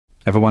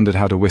Ever wondered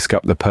how to whisk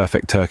up the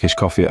perfect Turkish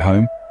coffee at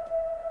home?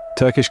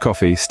 Turkish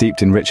coffee,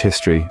 steeped in rich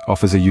history,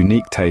 offers a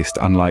unique taste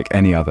unlike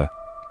any other.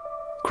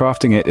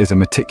 Crafting it is a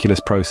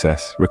meticulous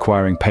process,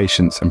 requiring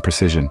patience and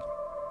precision.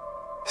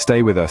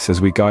 Stay with us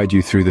as we guide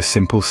you through the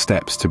simple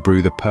steps to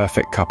brew the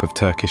perfect cup of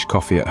Turkish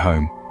coffee at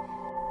home.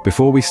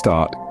 Before we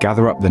start,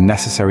 gather up the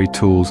necessary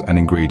tools and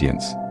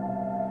ingredients.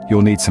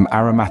 You'll need some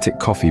aromatic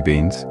coffee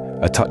beans,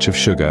 a touch of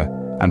sugar,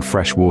 and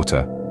fresh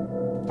water.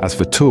 As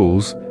for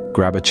tools,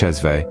 grab a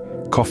cezve,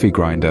 coffee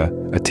grinder,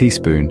 a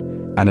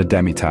teaspoon, and a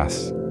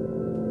demi-tasse.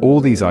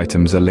 All these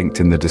items are linked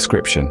in the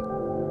description.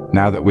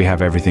 Now that we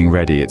have everything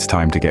ready, it's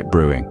time to get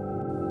brewing.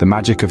 The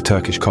magic of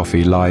Turkish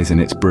coffee lies in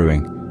its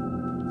brewing.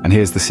 And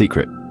here's the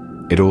secret.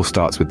 It all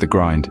starts with the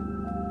grind.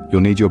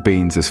 You'll need your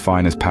beans as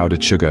fine as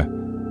powdered sugar,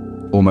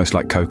 almost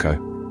like cocoa.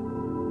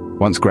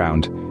 Once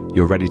ground,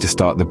 you're ready to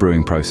start the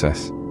brewing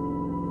process.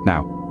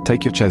 Now,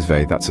 take your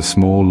cezve, that's a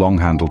small,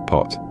 long-handled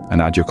pot,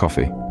 and add your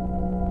coffee.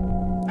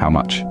 How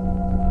much?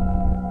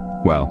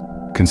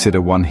 Well, consider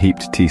 1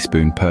 heaped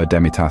teaspoon per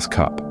demi-tasse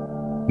cup.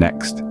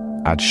 Next,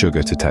 add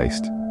sugar to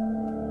taste.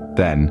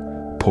 Then,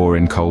 pour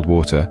in cold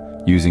water,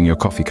 using your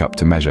coffee cup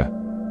to measure.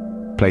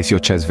 Place your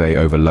cezve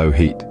over low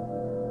heat.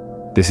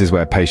 This is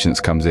where patience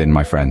comes in,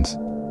 my friends.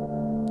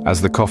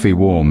 As the coffee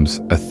warms,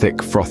 a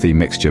thick, frothy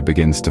mixture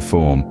begins to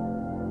form.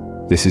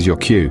 This is your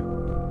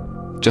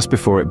cue. Just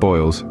before it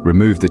boils,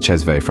 remove the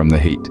cezve from the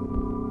heat.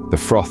 The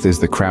froth is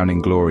the crowning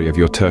glory of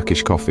your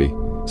Turkish coffee,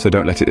 so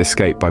don't let it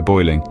escape by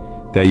boiling.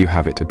 There you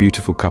have it, a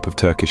beautiful cup of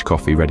Turkish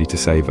coffee ready to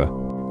savor.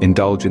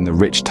 Indulge in the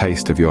rich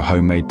taste of your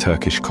homemade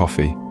Turkish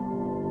coffee.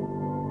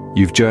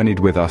 You've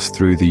journeyed with us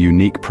through the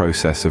unique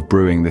process of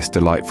brewing this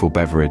delightful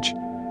beverage,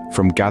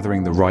 from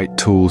gathering the right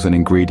tools and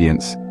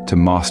ingredients to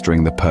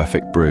mastering the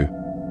perfect brew.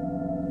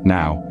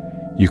 Now,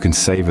 you can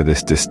savor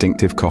this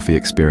distinctive coffee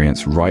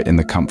experience right in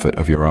the comfort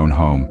of your own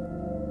home.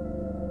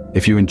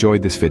 If you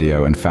enjoyed this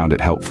video and found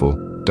it helpful,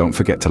 don't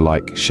forget to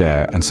like,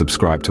 share, and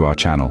subscribe to our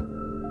channel.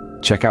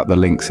 Check out the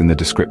links in the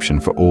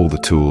description for all the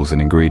tools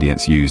and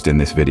ingredients used in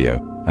this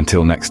video.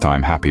 Until next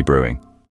time, happy brewing.